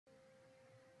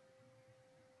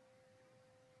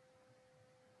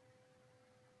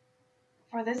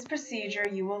For this procedure,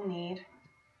 you will need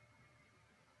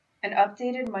an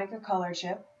updated Mica Color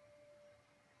Chip,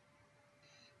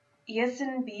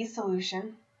 Eosin B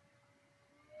solution,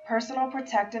 personal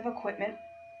protective equipment,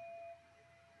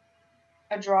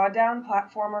 a drawdown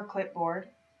platform or clipboard,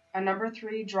 a number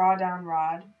 3 drawdown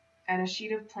rod, and a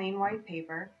sheet of plain white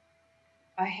paper,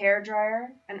 a hair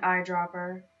dryer, an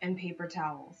eyedropper, and paper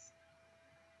towels.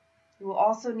 You will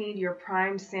also need your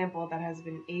primed sample that has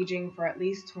been aging for at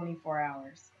least 24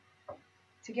 hours.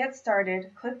 To get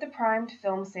started, clip the primed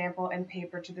film sample and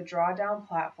paper to the drawdown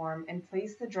platform and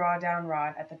place the drawdown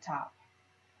rod at the top.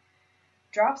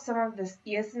 Drop some of this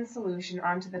Eosin solution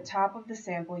onto the top of the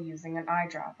sample using an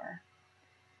eyedropper.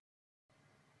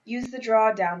 Use the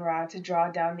drawdown rod to draw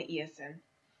down the Eosin.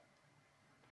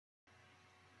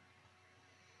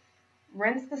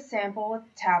 Rinse the sample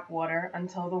with tap water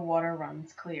until the water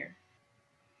runs clear.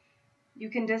 You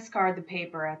can discard the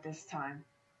paper at this time.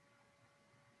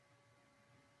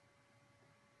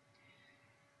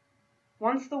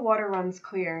 Once the water runs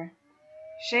clear,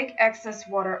 shake excess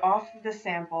water off of the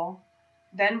sample,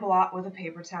 then blot with a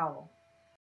paper towel.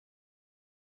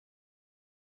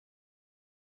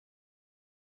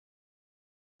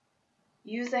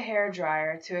 Use a hair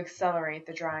dryer to accelerate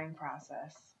the drying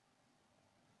process.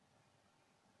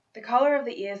 The color of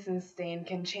the Eosin stain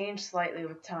can change slightly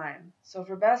with time, so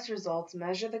for best results,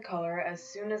 measure the color as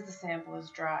soon as the sample is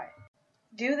dry.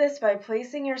 Do this by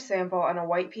placing your sample on a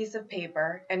white piece of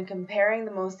paper and comparing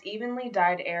the most evenly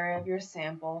dyed area of your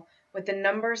sample with the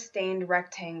number stained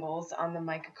rectangles on the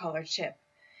Mica Color Chip.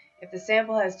 If the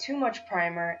sample has too much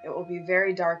primer, it will be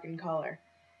very dark in color.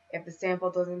 If the sample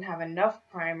doesn't have enough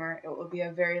primer, it will be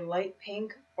a very light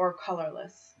pink or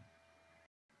colorless.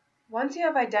 Once you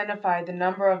have identified the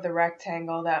number of the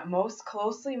rectangle that most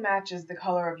closely matches the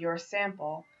color of your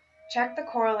sample, check the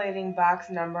correlating box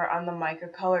number on the Mica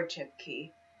Color Chip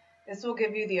key. This will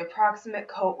give you the approximate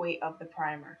coat weight of the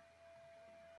primer.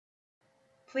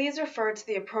 Please refer to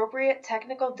the appropriate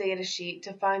technical data sheet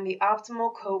to find the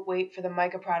optimal coat weight for the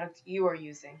mica product you are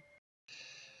using.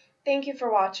 Thank you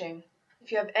for watching.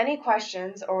 If you have any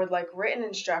questions or would like written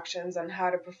instructions on how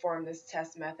to perform this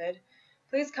test method,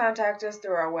 please contact us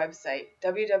through our website,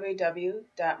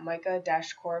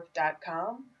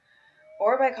 www.mica-corp.com,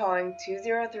 or by calling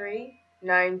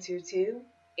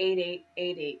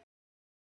 203-922-8888.